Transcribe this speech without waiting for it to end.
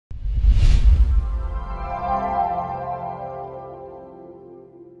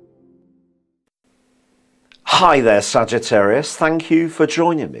Hi there, Sagittarius. Thank you for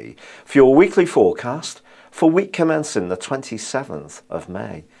joining me for your weekly forecast for week commencing the 27th of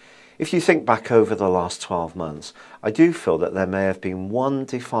May. If you think back over the last 12 months, I do feel that there may have been one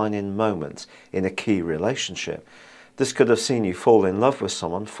defining moment in a key relationship. This could have seen you fall in love with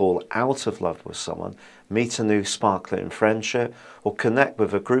someone, fall out of love with someone, meet a new sparkling friendship, or connect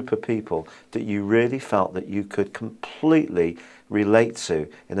with a group of people that you really felt that you could completely relate to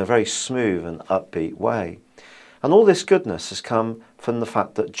in a very smooth and upbeat way. And all this goodness has come from the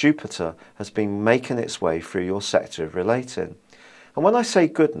fact that Jupiter has been making its way through your sector of relating. And when I say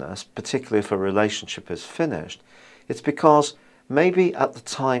goodness, particularly if a relationship is finished, it's because maybe at the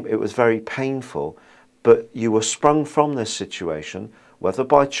time it was very painful, but you were sprung from this situation, whether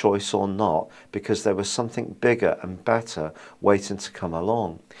by choice or not, because there was something bigger and better waiting to come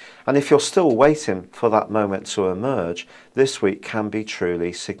along. And if you're still waiting for that moment to emerge, this week can be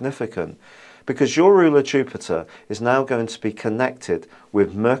truly significant, because your ruler Jupiter is now going to be connected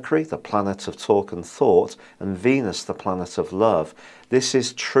with Mercury, the planet of talk and thought, and Venus, the planet of love. This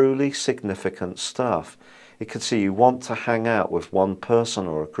is truly significant stuff. It could see you want to hang out with one person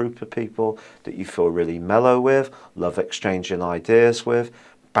or a group of people that you feel really mellow with, love exchanging ideas with,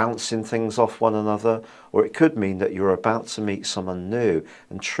 bouncing things off one another, or it could mean that you're about to meet someone new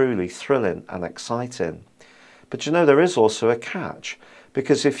and truly thrilling and exciting. But you know, there is also a catch,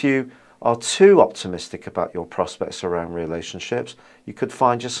 because if you are too optimistic about your prospects around relationships, you could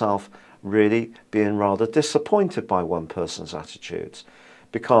find yourself really being rather disappointed by one person's attitudes.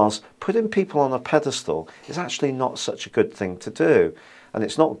 Because putting people on a pedestal is actually not such a good thing to do. And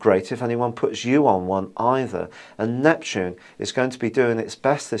it's not great if anyone puts you on one either. And Neptune is going to be doing its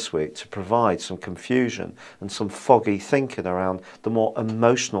best this week to provide some confusion and some foggy thinking around the more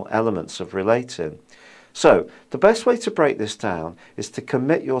emotional elements of relating. So the best way to break this down is to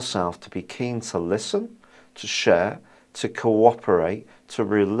commit yourself to be keen to listen, to share, to cooperate, to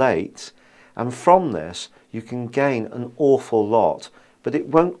relate. And from this, you can gain an awful lot. But it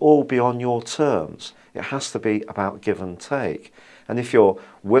won't all be on your terms. It has to be about give and take. And if you're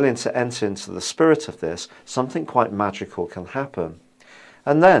willing to enter into the spirit of this, something quite magical can happen.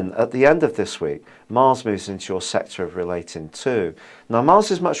 And then at the end of this week, Mars moves into your sector of relating too. Now Mars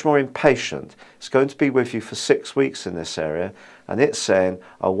is much more impatient. It's going to be with you for 6 weeks in this area, and it's saying,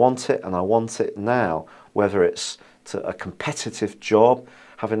 I want it and I want it now, whether it's to a competitive job,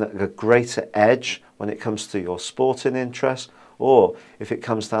 having a greater edge when it comes to your sporting interest, or if it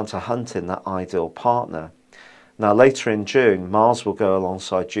comes down to hunting that ideal partner. Now later in June, Mars will go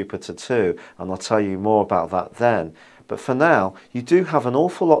alongside Jupiter too, and I'll tell you more about that then. But for now, you do have an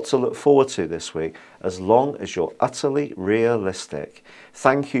awful lot to look forward to this week, as long as you're utterly realistic.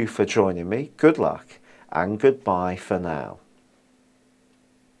 Thank you for joining me, good luck, and goodbye for now.